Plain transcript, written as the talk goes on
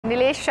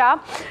Nilesh Shah.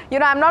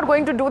 I'm not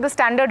going to do the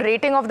standard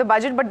rating of the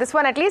budget, but this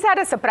one at least had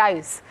a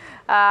surprise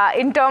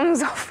in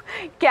terms of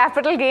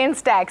capital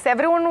gains tax.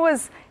 Everyone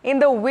was in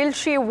the will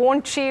she,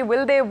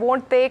 will they,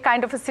 won't they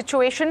kind of a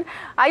situation.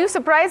 Are you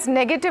surprised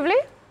negatively?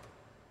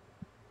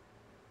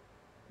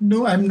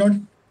 No, I'm not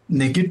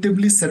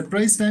negatively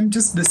surprised. I'm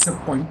just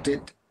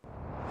disappointed.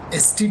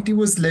 STT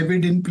was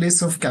levied in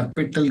place of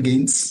capital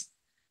gains.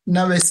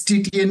 Now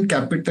STT and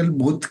capital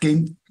both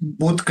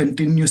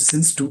continue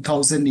since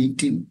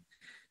 2018.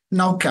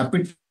 Now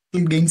capital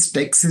gains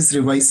tax is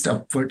revised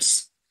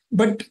upwards.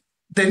 But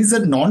there is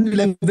a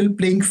non-level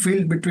playing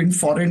field between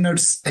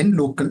foreigners and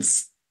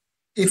locals.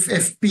 If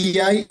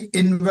FPI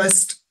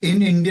invest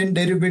in Indian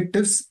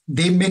derivatives,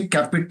 they make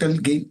capital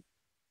gain.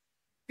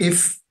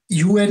 If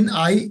you and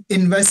I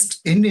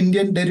invest in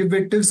Indian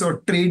derivatives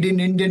or trade in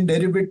Indian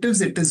derivatives,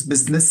 it is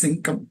business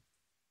income.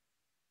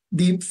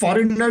 The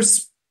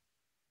foreigners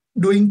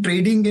doing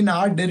trading in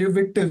our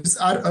derivatives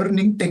are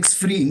earning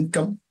tax-free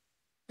income,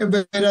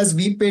 whereas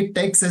we pay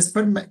tax as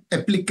per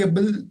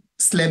applicable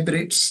slab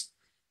rates.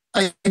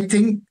 I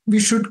think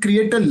we should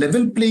create a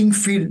level playing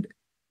field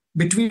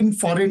between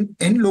foreign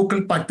and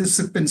local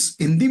participants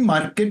in the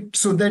market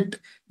so that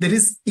there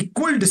is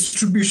equal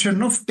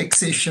distribution of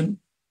taxation.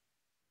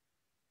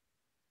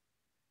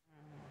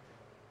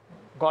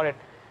 Got it.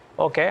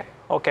 Okay.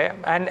 Okay.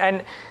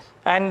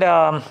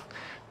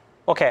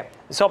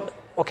 So,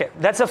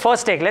 that's the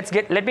first take.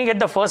 Let me get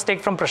the first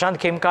take from Prashant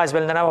Khemka as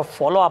well, and then I have a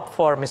follow-up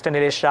for Mr.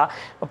 Nilesh Shah.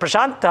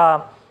 Prashant,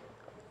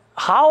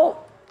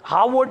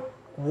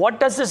 what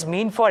does this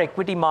mean for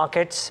equity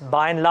markets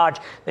by and large?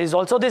 There is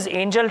also this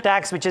angel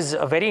tax, which is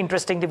a very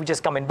interesting thing which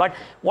has come in. But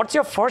what's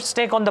your first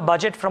take on the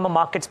budget from a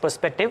market's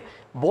perspective,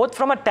 both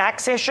from a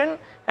taxation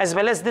as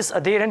well as this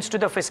adherence to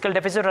the fiscal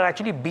deficit are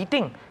actually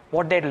beating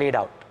what they had laid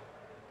out?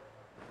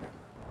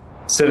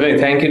 Certainly,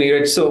 thank you,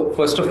 Neeraj. So,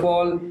 first of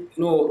all,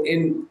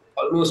 in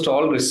almost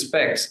all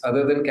respects,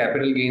 other than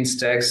capital gains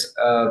tax,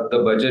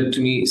 the budget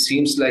to me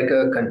seems like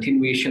a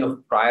continuation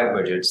of prior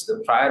budgets.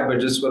 The prior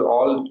budgets were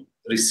all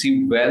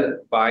received well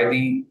by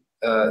the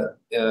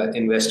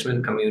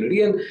investment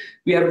community, and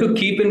we have to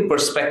keep in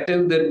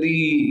perspective that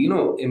the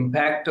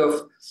impact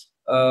of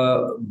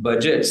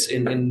budgets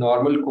in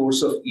normal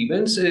course of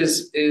events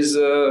is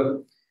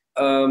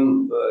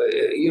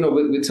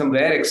with some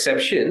rare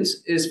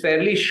exceptions, is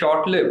fairly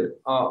short-lived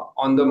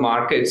on the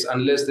markets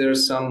unless there are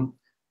some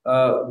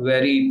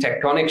very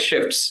tectonic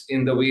shifts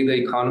in the way the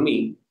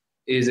economy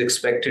is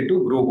expected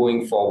to grow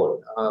going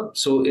forward.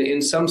 So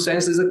in some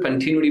sense, there's a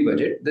continuity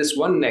budget. This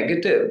one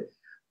negative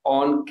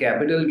on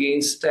capital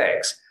gains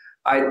tax,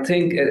 I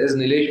think, as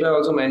Nilesh Bhai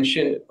also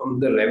mentioned,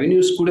 the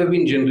revenues could have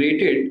been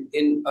generated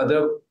in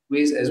other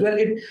ways as well.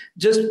 It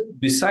just,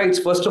 besides,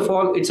 first of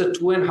all, it's a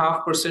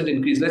 2.5%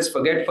 increase. Let's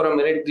forget for a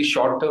minute the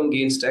short-term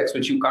gains tax,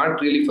 which you can't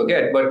really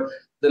forget, but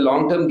the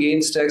long-term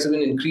gains tax has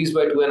been increased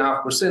by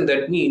 2.5%.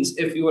 That means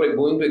if you are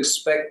going to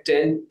expect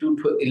 10 to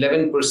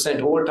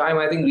 11% over time,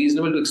 I think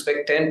reasonable to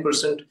expect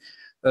 10%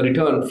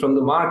 return from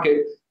the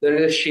market, then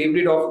it has shaved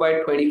it off by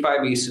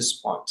 25 basis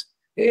points.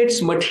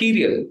 It's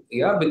material,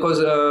 because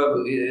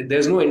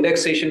there's no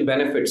indexation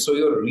benefit. So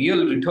your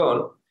real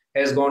return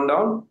has gone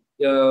down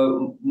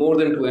more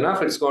than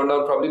 2.5%. It's gone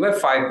down probably by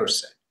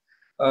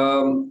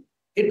 5%.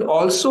 It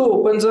also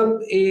opens up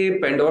a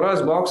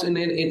Pandora's box in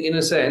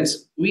a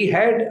sense. We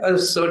had a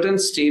certain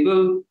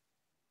stable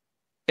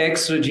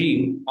tax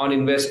regime on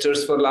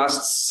investors for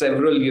last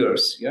several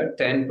years.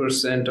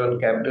 10% on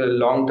capital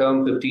long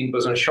term,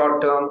 15%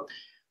 short term.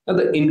 Now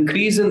the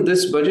increase in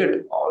this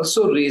budget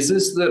also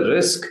raises the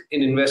risk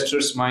in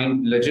investors'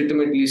 mind,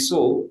 legitimately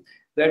so,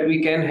 that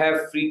we can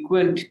have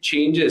frequent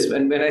changes.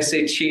 And when I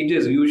say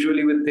changes,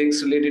 usually with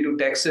things related to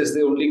taxes,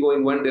 they only go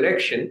in one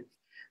direction.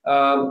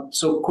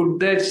 So could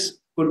this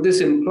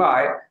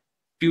imply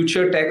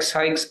future tax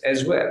hikes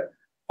as well?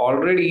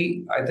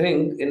 Already, I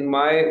think in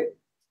my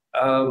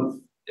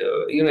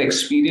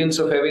experience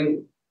of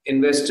having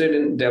invested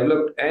in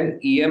developed and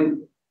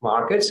EM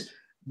markets,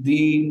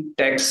 the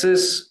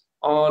taxes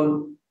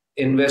on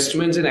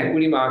investments in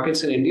equity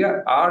markets in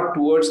India are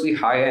towards the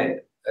high end,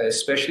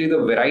 especially the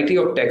variety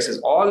of taxes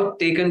all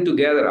taken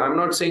together. I'm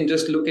not saying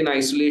just look in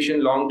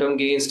isolation, long-term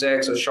gains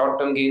tax or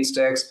short-term gains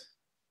tax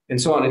and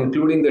so on,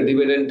 including the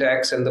dividend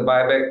tax and the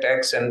buyback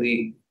tax and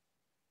the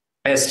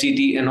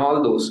STT and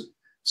all those.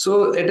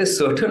 So at a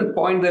certain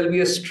point, there'll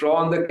be a straw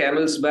on the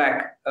camel's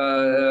back.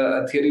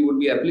 A theory would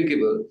be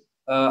applicable.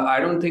 I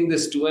don't think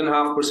this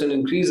 2.5%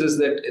 increases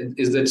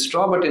that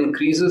straw, but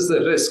increases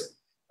the risk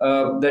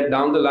that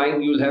down the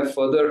line you'll have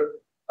further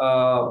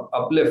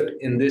uplift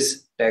in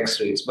this tax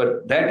rates.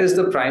 But that is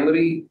the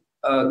primary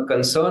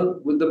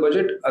concern with the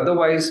budget.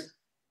 Otherwise,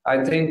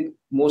 I think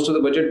most of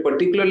the budget,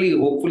 particularly,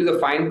 hopefully the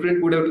fine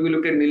print would have to be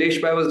looked at. Nilesh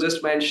Bhai was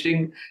just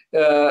mentioning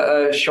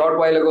a short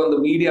while ago on the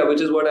media,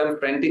 which is what I'm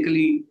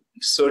frantically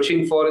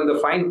searching for in the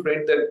fine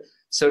print, that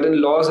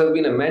certain laws have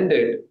been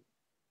amended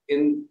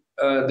in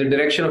the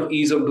direction of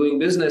ease of doing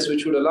business,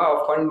 which would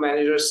allow fund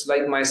managers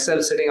like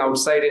myself sitting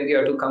outside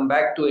India to come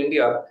back to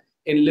India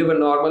and live a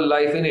normal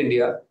life in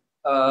India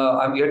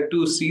I'm yet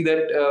to see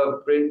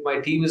that print. My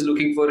team is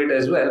looking for it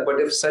as well. But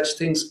if such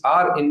things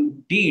are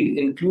indeed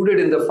included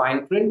in the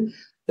fine print,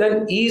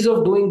 then ease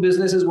of doing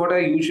business is what I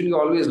usually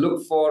always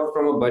look for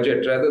from a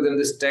budget rather than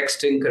this tax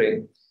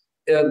tinkering.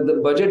 The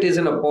budget is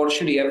an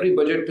opportunity. Every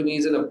budget to me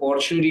is an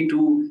opportunity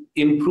to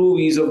improve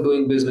ease of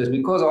doing business,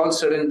 because all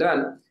said and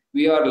done,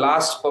 we are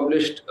last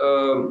published,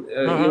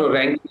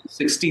 ranked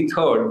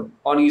 63rd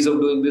on ease of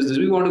doing business.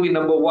 We want to be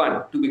number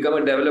one to become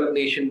a developed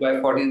nation by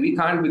 40. We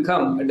can't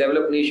become a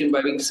developed nation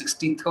by being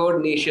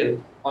 63rd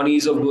nation on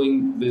ease of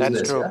doing business.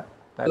 That's true. Yeah?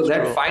 So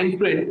that fine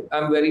print,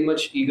 I'm very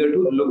much eager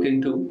to look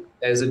into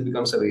as it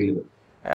becomes available.